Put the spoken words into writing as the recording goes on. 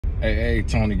Hey,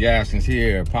 Tony Gaskins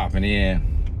here, popping in.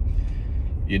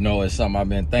 You know, it's something I've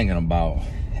been thinking about.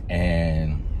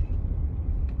 And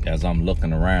as I'm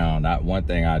looking around, one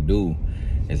thing I do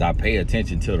is I pay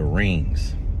attention to the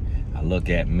rings. I look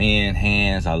at men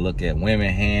hands, I look at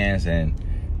women hands, and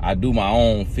I do my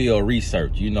own field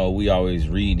research. You know, we always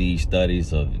read these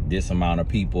studies of this amount of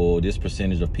people, this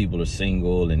percentage of people are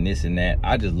single and this and that.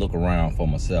 I just look around for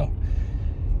myself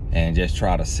and just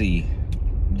try to see,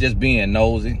 just being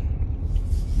nosy.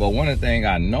 But one of the things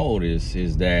I noticed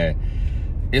is that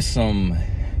it's some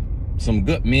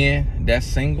good men that's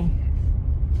single,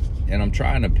 and I'm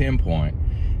trying to pinpoint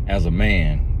as a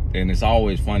man, and it's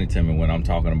always funny to me when I'm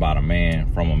talking about a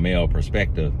man from a male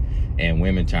perspective and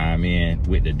women chime in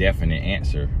with the definite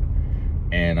answer,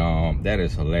 and that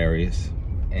is hilarious,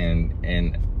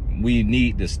 and we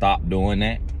need to stop doing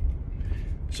that.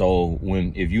 So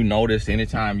if you notice,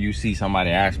 anytime you see somebody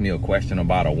ask me a question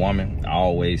about a woman, I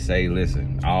always say,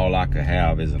 listen, all I could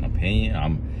have is an opinion.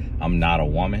 I'm not a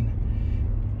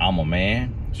woman. I'm a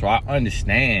man. So I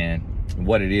understand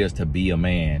what it is to be a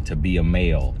man, to be a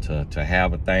male, to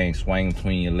have a thing swing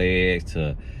between your legs,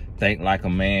 to think like a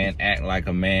man, act like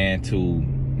a man, to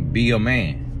be a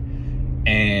man.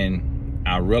 And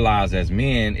I realize as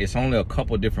men, it's only a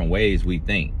couple different ways we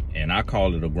think. And I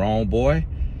call it a grown boy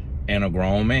and a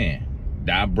grown man.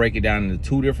 I break it down into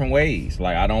two different ways.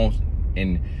 Like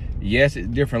and yes, it's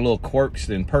different little quirks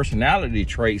and personality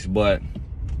traits, but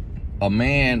a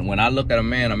man, when I look at a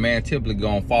man typically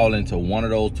gonna fall into one of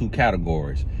those two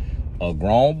categories, a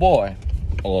grown boy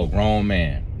or a grown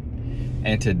man.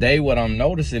 And today what I'm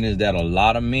noticing is that a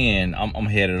lot of men, I'm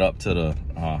headed up to the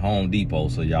Home Depot,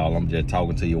 so y'all, I'm just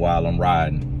talking to you while I'm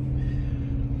riding.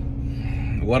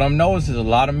 What I'm noticing is a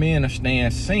lot of men are staying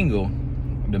single.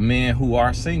 The men who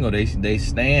are single, they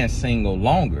stand single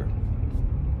longer.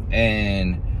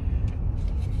 And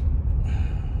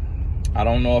I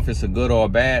don't know if it's a good or a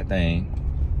bad thing.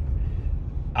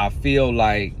 I feel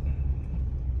like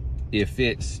if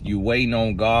it's you waiting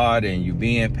on God and you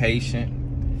being patient,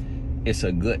 it's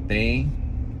a good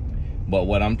thing. But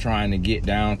what I'm trying to get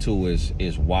down to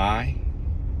is why,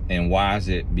 and why is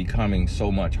it becoming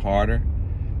so much harder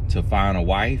to find a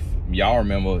wife? Y'all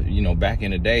remember, you know, back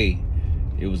in the day,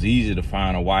 it was easy to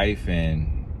find a wife.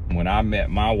 And when I met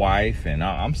my wife, and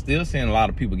I'm still seeing a lot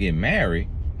of people get married,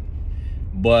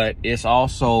 but it's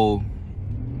also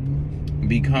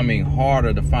becoming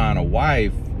harder to find a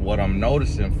wife. What I'm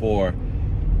noticing for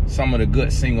some of the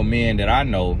good single men that I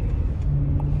know,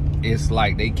 it's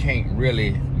like they can't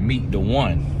really meet the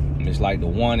one. It's like the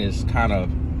one is kind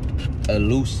of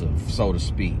elusive, so to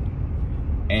speak.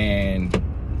 And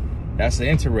that's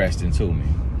interesting to me.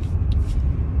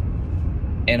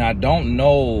 And I don't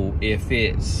know if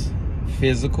it's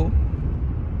physical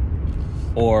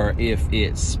or if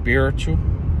it's spiritual,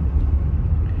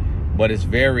 but it's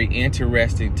very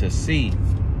interesting to see.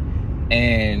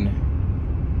 And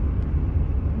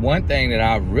one thing that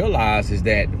I've realized is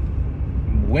that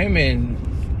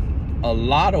a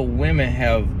lot of women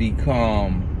have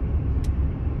become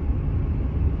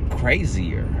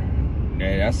crazier.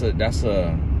 That's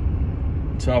a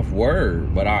tough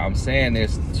word, but I'm saying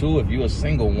this too. If you're a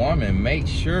single woman, make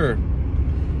sure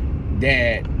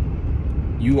that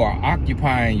you are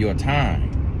occupying your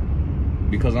time,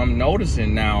 because I'm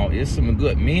noticing now it's some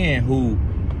good men who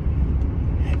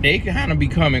they kind of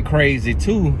becoming crazy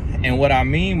too. And what I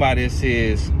mean by this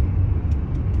is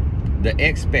the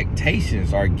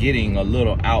expectations are getting a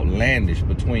little outlandish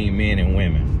between men and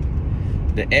women.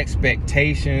 The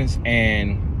expectations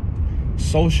and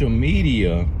social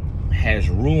media has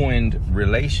ruined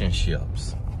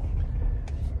relationships.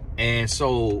 And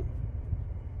so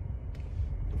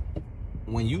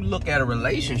when you look at a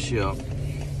relationship,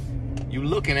 you're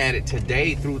looking at it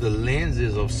today through the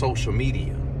lenses of social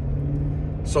media.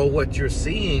 So what you're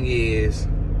seeing is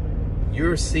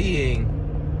you're seeing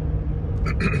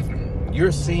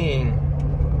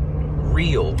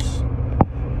reels.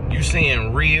 You're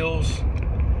seeing reels,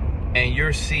 and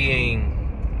you're seeing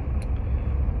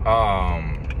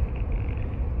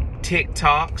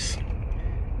TikToks,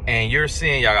 and you're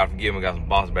seeing, y'all gotta forgive me, got some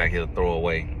box back here to throw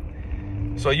away.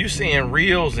 So you're seeing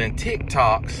reels and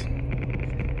TikToks,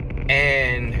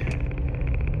 and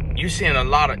you're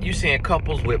seeing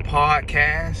couples with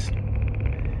podcasts,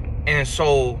 and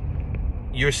so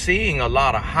you're seeing a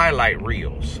lot of highlight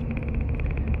reels.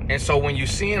 And so when you're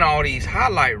seeing all these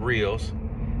highlight reels,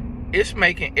 it's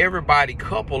making everybody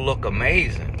couple look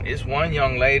amazing. It's one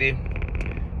young lady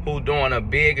who doing a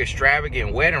big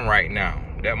extravagant wedding right now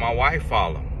that my wife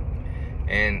followed,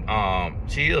 and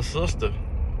she a sister.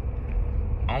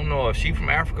 I don't know if she from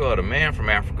Africa or the man from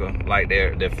Africa, like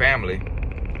their family.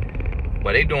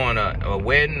 But they doing a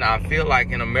wedding, I feel like,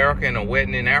 in America and a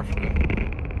wedding in Africa.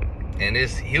 And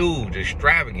it's huge,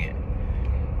 extravagant.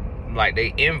 Like,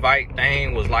 they invite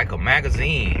thing was like a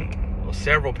magazine or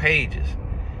several pages.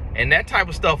 And that type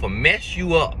of stuff will mess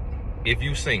you up if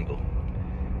you single.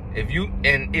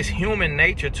 And it's human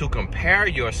nature to compare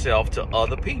yourself to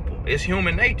other people. It's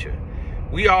human nature.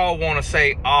 We all want to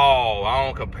say, oh, I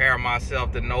don't compare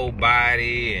myself to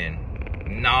nobody,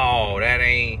 and no, that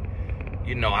ain't,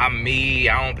 you know, I'm me.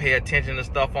 I don't pay attention to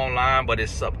stuff online, but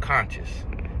it's subconscious.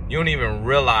 You don't even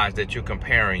realize that you're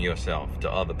comparing yourself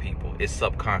to other people. It's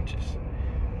subconscious.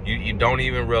 You don't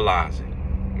even realize it.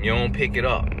 You don't pick it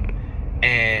up.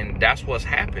 And that's what's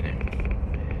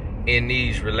happening in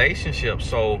these relationships.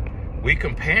 So we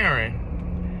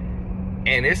comparing,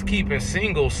 and it's keeping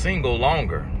single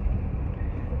longer.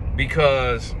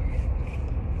 Because,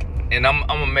 and I'm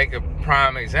gonna make a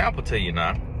prime example to you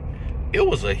now. It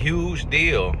was a huge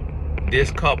deal,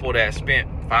 this couple that spent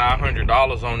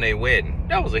 $500 on their wedding.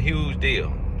 That was a huge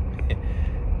deal.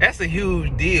 That's a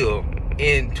huge deal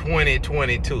in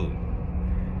 2022.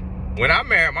 When I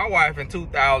married my wife in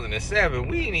 2007,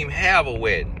 we didn't even have a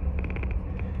wedding.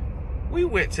 We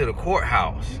went to the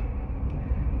courthouse.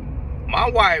 My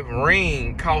wife's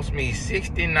ring cost me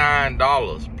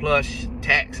 $69 plus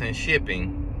tax and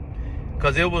shipping,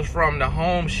 because it was from the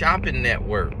Home Shopping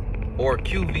Network, or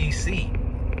QVC.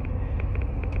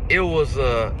 It was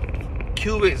a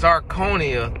cubic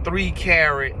zirconia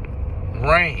 3-carat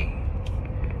ring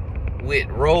with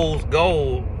rose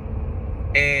gold,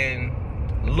 and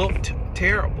looked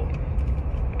terrible.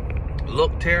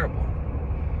 Looked terrible.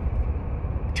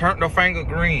 Turned the finger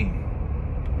green.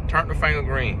 Turned the finger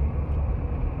green.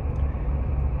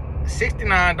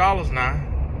 $69 now,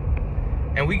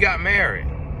 and we got married.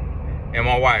 And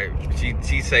my wife,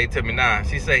 she say to me now,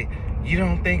 she say, you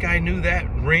don't think I knew that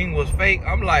ring was fake?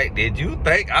 I'm like, did you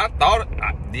think I thought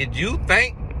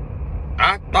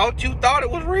you thought it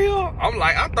was real? I'm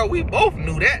like, I thought we both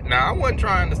knew that. Now, I wasn't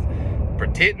trying to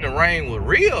pretend the ring was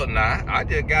real now. I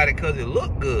just got it because it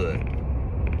looked good.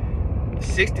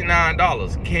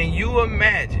 $69. Can you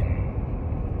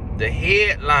imagine the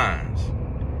headlines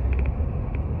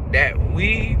that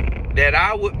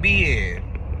I would be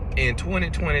in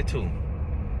 2022?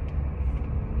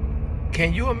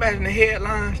 Can you imagine the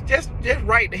headlines? Just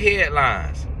write the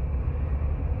headlines.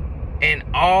 And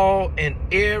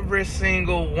every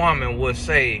single woman would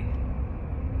say,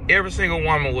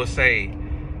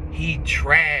 he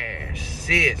trash.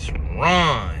 Sis,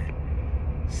 run.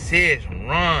 Sis,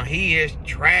 run. He is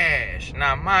trash.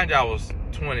 Now, mind you, I was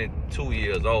 22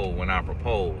 years old when I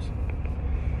proposed.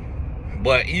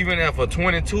 But even if a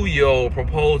 22-year-old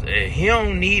proposed, he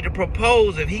don't need to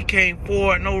propose if he can't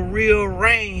afford no real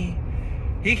ring.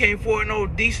 He can't afford no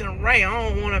decent ring. I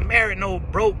don't want to marry no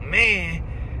broke man.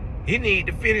 He need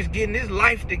to finish getting his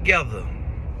life together.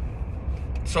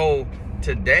 So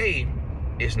today,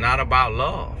 it's not about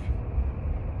love.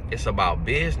 It's about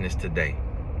business today.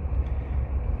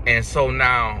 And so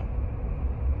now,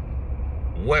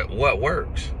 what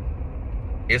works?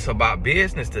 It's about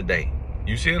business today.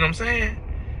 You see what I'm saying?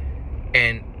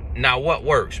 And now what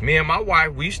works? Me and my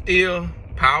wife, we still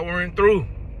powering through.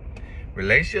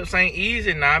 Relationships ain't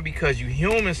easy now because you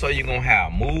human, so you're going to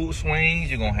have mood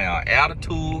swings. You're going to have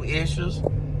attitude issues.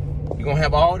 You're going to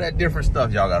have all that different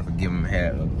stuff. Y'all got to forgive me,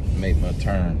 make my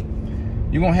turn.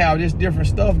 You're going to have this different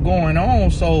stuff going on,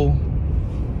 so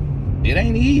it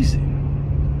ain't easy.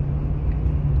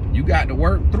 You got to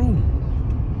work through.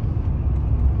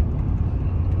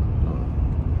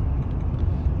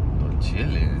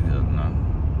 Chilly now.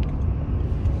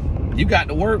 You got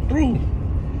to work through.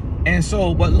 And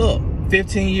so, but look,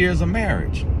 15 years of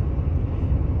marriage.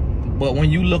 But when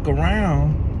you look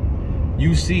around,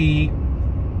 you see,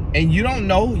 and you don't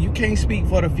know, you can't speak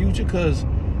for the future, because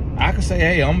I could say,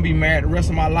 hey, I'm gonna be married the rest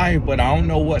of my life, but I don't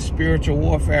know what spiritual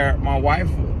warfare my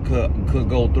wife could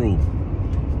go through,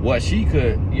 what she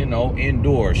could,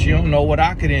 endure. She don't know what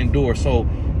I could endure. So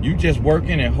you just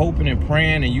working and hoping and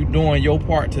praying, and you doing your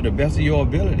part to the best of your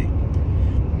ability.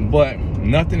 But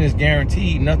nothing is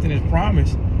guaranteed, nothing is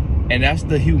promised. And that's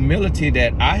the humility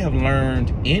that I have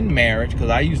learned in marriage, because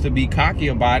I used to be cocky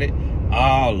about it.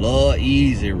 Oh, love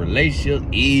easy, relationship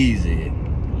easy,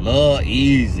 love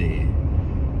easy.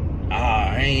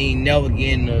 I ain't never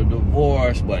getting a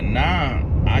divorce. But now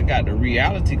I got the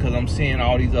reality, because I'm seeing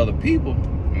all these other people.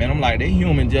 Man, I'm like, they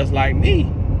human just like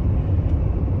me.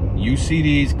 You see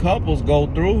these couples go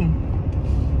through,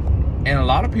 and a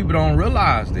lot of people don't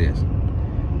realize this.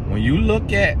 When you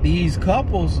look at these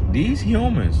couples, these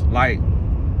humans, like,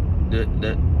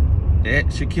 that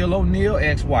Shaquille O'Neal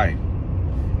ex-wife,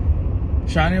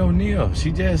 Shaunie O'Neal.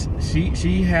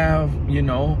 She have, you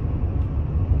know,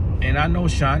 and I know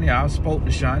Shaunie. I spoke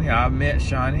to Shaunie. I met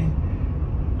Shaunie.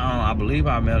 I believe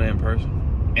I met her in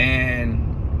person, and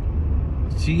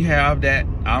she have that.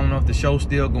 I don't know if the show's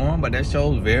still going, but that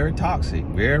show's very toxic,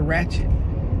 very ratchet.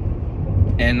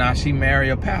 And now she married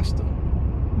a pastor.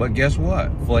 But guess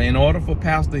what? In order for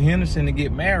Pastor Henderson to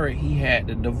get married, he had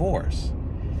to divorce.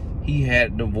 He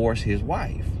had to divorce his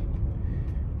wife,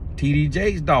 T.D.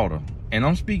 Jakes' daughter. And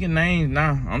I'm speaking names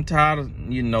now. I'm tired of,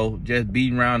 you know, just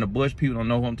beating around the bush. People don't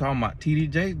know who I'm talking about. T.D.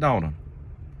 Jakes' daughter.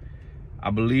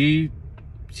 I believe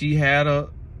she had a,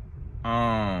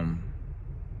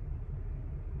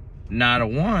 not a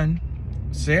one,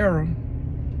 Sarah.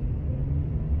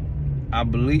 I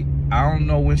don't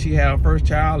know when she had her first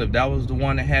child, if that was the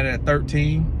one that had it at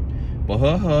 13. But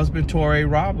her husband, Torrey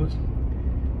Roberts,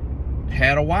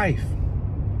 had a wife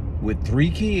with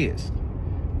 3 kids.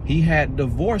 He had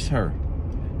divorced her.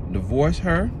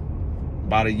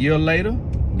 About a year later,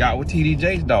 got with T.D.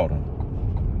 Jakes' daughter.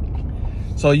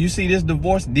 So you see this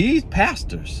divorce, these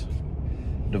pastors,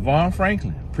 Devon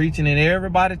Franklin, preaching in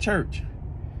everybody's church,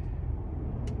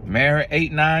 married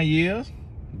 8-9 years,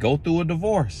 go through a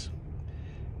divorce.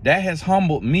 That has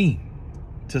humbled me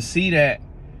to see that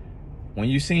when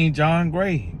you seen John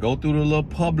Gray go through the little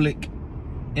public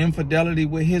infidelity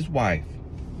with his wife.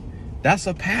 That's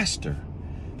a pastor.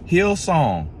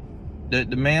 Hillsong, the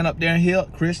man up there in Hill,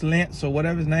 Chris Lentz or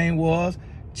whatever his name was,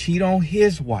 cheat on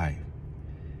his wife.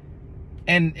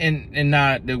 And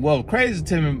now, well, crazy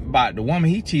to me about the woman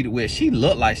he cheated with, she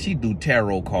looked like she do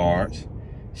tarot cards.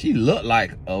 She looked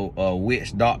like a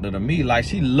witch doctor to me. Like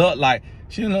she didn't look like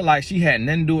she had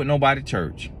nothing to do with nobody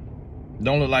church.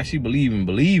 Don't look like she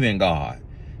believe in God.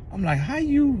 I'm like, how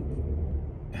you?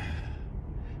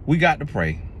 We got to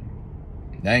pray.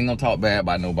 I ain't gonna talk bad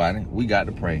about nobody. We got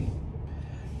to pray.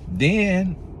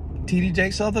 Then T.D.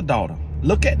 Jakes' other daughter.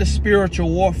 Look at the spiritual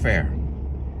warfare.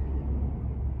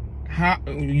 How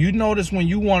you notice when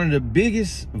you one of the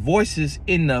biggest voices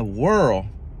in the world,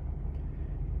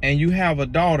 and you have a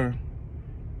daughter's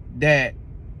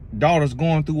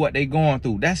going through what they going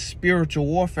through. That's spiritual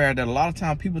warfare that a lot of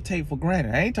times people take for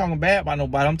granted. I ain't talking bad about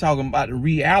nobody. I'm talking about the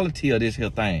reality of this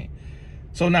here thing.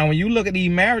 So now when you look at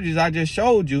these marriages I just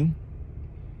showed you,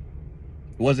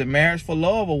 was it marriage for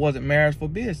love or was it marriage for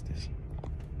business?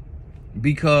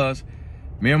 Because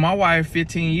me and my wife,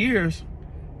 15 years,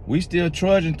 we still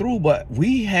trudging through, but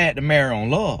we had to marry on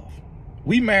love.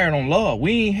 We married on love.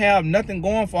 We ain't have nothing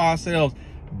going for ourselves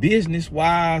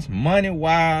business-wise,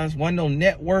 money-wise. Wasn't no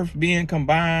net worth being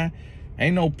combined.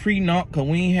 Ain't no prenup because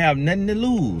we ain't have nothing to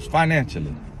lose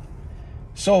financially.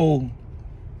 So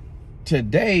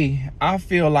today, I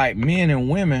feel like men and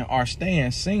women are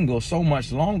staying single so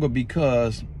much longer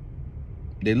because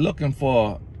men looking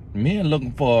for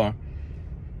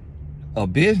a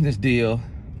business deal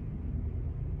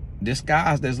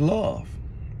disguised as love.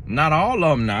 Not all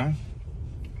of them now.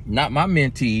 Not my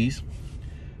mentees.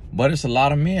 But it's a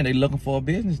lot of men, they looking for a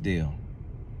business deal.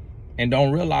 And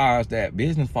don't realize that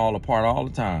business fall apart all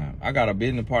the time. I got a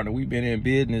business partner, we've been in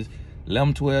business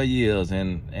 11, 12 years,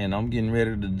 and I'm getting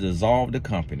ready to dissolve the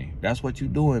company. That's what you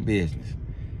do in business.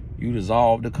 You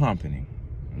dissolve the company.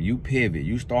 You pivot.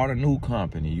 You start a new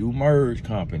company. You merge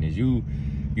companies. You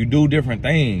do different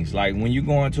things. Like when you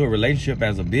go into a relationship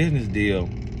as a business deal,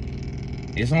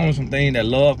 it's only some things that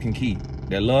love can keep.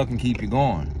 That love can keep you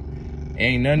going.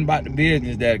 Ain't nothing about the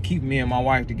business that keep me and my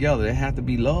wife together. It has to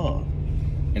be love.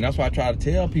 And that's why I try to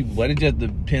tell people, but it just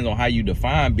depends on how you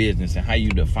define business and how you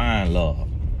define love.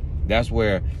 That's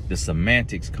where the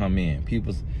semantics come in.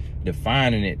 People's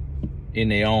defining it in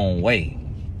their own way.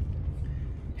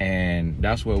 And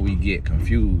that's where we get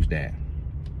confused at.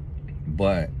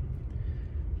 But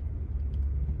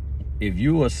if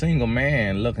you're a single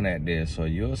man looking at this, or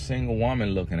you're a single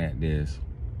woman looking at this,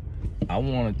 I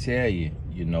want to tell you,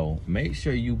 make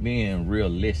sure you being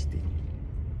realistic.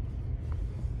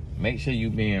 Make sure you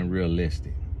being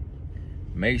realistic.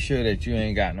 Make sure that you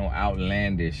ain't got no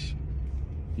outlandish,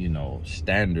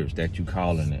 standards that you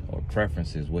calling it, or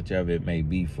preferences, whichever it may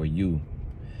be for you.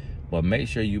 But make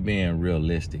sure you being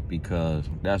realistic, because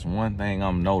that's one thing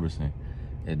I'm noticing,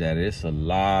 is that it's a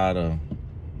lot of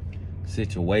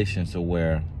situations to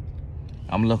where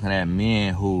I'm looking at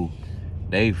men who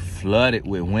they flooded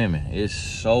with women. It's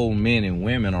so many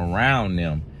women around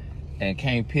them and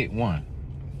can't pick one.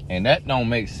 And that don't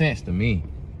make sense to me.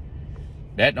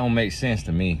 That don't make sense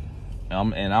to me.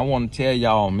 And I want to tell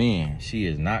y'all men, she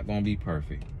is not going to be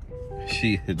perfect.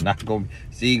 She is not going to be,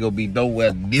 she going to be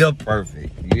nowhere near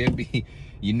perfect.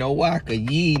 You know why? Cause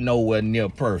you ain't nowhere near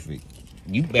perfect.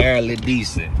 You barely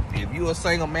decent. If you a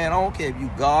single man, I don't care if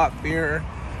you God-fearing,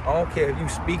 I don't care if you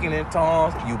speaking in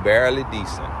tongues, you barely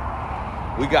decent.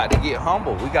 We got to get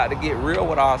humble. We got to get real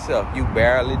with ourselves. You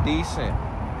barely decent.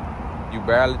 You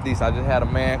barely decent. I just had a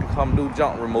man come do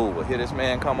junk removal. Here this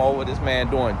man come over, this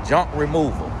man doing junk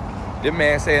removal. This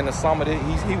man say in the summer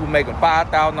that he was making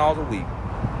 $5,000 a week.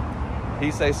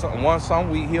 He say some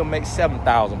week he'll make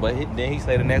 $7,000, but then he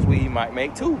say the next week he might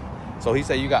make $2,000. So he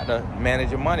said you got to manage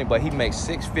your money, but he makes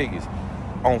 6 figures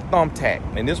on Thumbtack.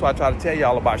 And this is what I try to tell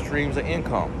y'all about streams of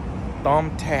income.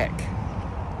 Thumbtack.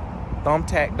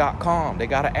 Thumbtack.com. They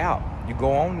got an app. You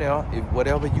go on there, if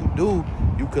whatever you do,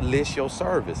 you could list your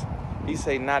service. He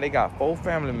say now they got 4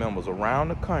 family members around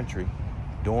the country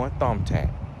doing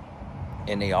Thumbtack.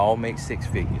 And they all make 6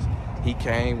 figures. He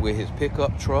came with his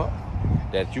pickup truck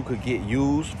that you could get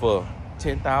used for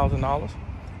 $10,000.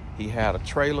 He had a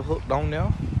trailer hooked on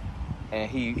there. And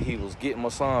he was getting my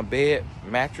son bed,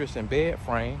 mattress and bed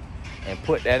frame and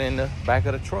put that in the back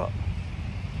of the truck.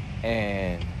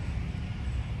 And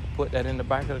put that in the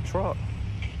back of the truck.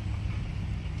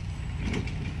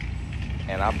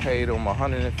 And I paid him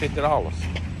 $150.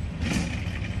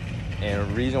 And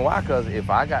the reason why, cause if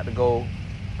I got to go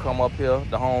come up here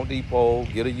to Home Depot,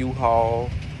 get a U-Haul,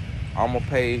 I'm gonna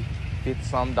pay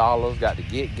 $50-some, got to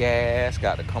get gas,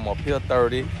 got to come up here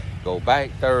 30, go back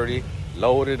 30,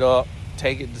 load it up,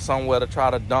 take it to somewhere to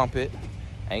try to dump it.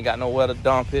 Ain't got nowhere to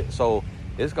dump it. So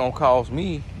it's gonna cost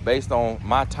me, based on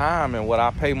my time and what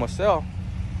I pay myself,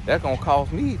 that's gonna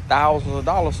cost me thousands of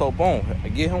dollars. So boom, I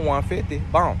get him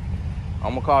 $150, boom.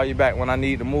 I'm gonna call you back when I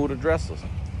need to move the dressers.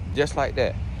 Just like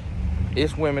that.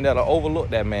 It's women that'll overlook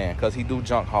that man because he do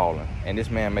junk hauling, and this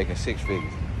man making 6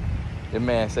 figures. This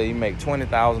man say he make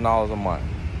 $20,000 a month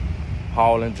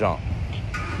hauling junk,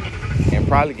 and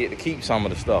probably get to keep some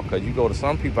of the stuff, because you go to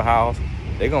some people's house,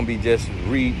 they're gonna be just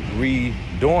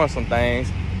redoing some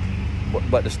things,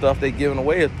 but the stuff they giving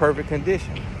away is perfect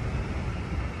condition.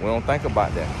 We don't think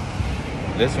about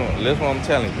that. Listen what I'm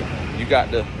telling you. You got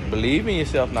to believe in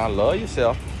yourself, now love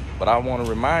yourself, but I want to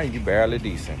remind you, barely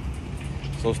decent.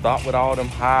 So stop with all them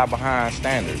high behind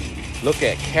standards. Look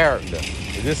at character.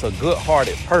 Is this a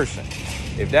good-hearted person?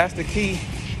 If that's the key,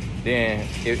 then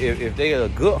if they're a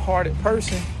good-hearted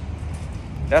person,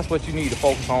 that's what you need to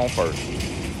focus on first.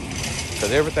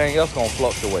 Because everything else gonna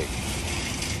fluctuate.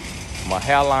 My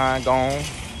hairline gone,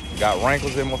 got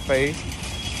wrinkles in my face.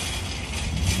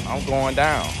 I'm going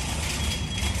down.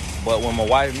 But when my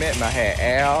wife met me, I had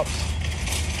abs.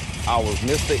 I was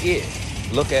Mr. It.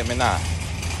 Look at me now.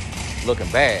 Looking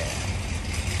bad.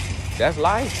 That's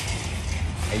life.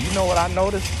 And you know what I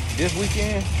noticed this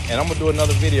weekend? And I'm gonna do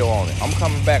another video on it. I'm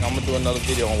coming back, I'm gonna do another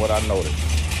video on what I noticed.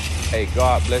 Hey,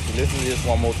 God bless you. Listen to this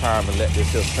one more time and let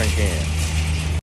this just sink in.